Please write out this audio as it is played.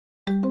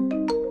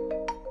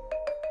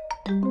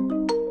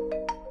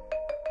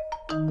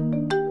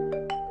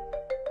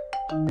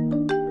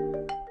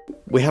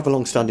We have a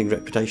long-standing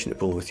reputation at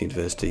Bournemouth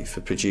University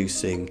for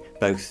producing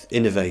both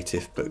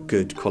innovative but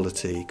good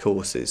quality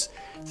courses.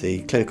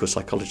 The clinical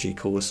psychology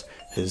course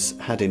has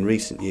had in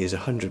recent years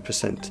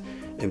 100%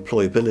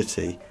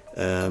 employability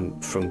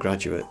from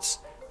graduates,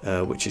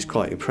 which is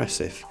quite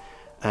impressive,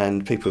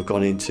 and people have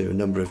gone into a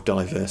number of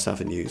diverse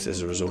avenues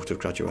as a result of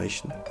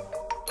graduation.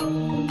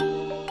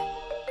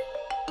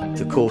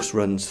 The course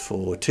runs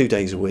for 2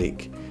 days a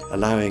week,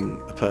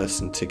 allowing a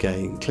person to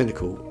gain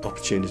clinical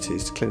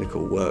opportunities,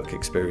 clinical work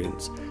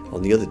experience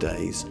on the other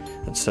days,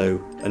 and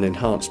so an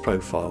enhanced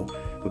profile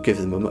will give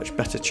them a much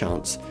better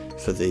chance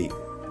for the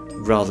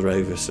rather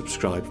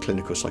oversubscribed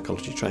clinical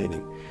psychology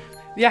training.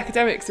 The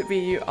academics at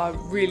BU are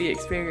really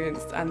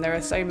experienced, and there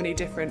are so many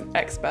different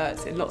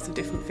experts in lots of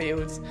different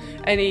fields.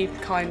 Any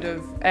kind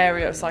of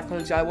area of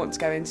psychology I want to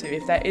go into,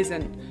 if there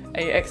isn't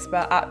an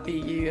expert at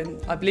BU,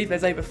 and I believe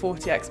there's over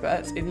 40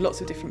 experts in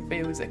lots of different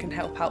fields that can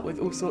help out with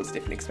all sorts of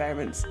different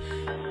experiments.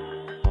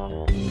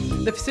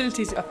 The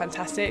facilities are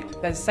fantastic.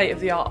 There's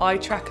state-of-the-art eye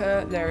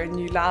tracker, there are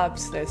new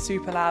labs, there's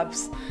super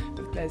labs,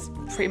 there's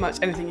pretty much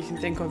anything you can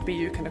think of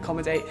BU can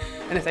accommodate,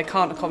 and if they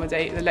can't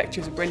accommodate, the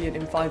lecturers are brilliant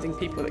in finding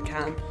people that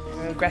can.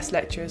 There are guest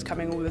lecturers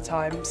coming all the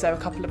time, so a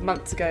couple of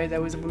months ago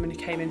there was a woman who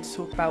came in to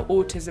talk about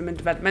autism and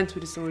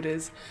developmental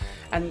disorders,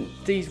 and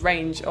these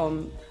range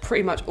on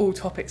pretty much all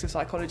topics of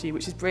psychology,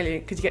 which is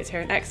brilliant because you get to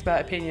hear an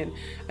expert opinion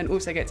and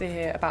also get to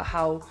hear about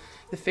how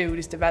the field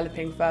is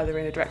developing further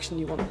in a direction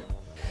you want.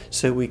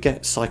 So we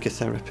get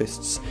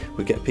psychotherapists,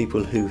 we get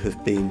people who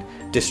have been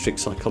district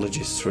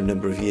psychologists for a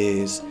number of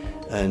years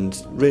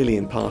and really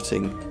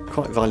imparting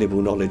quite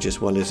valuable knowledge as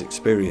well as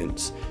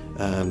experience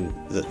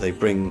that they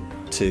bring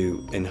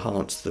to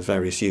enhance the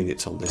various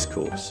units on this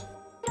course.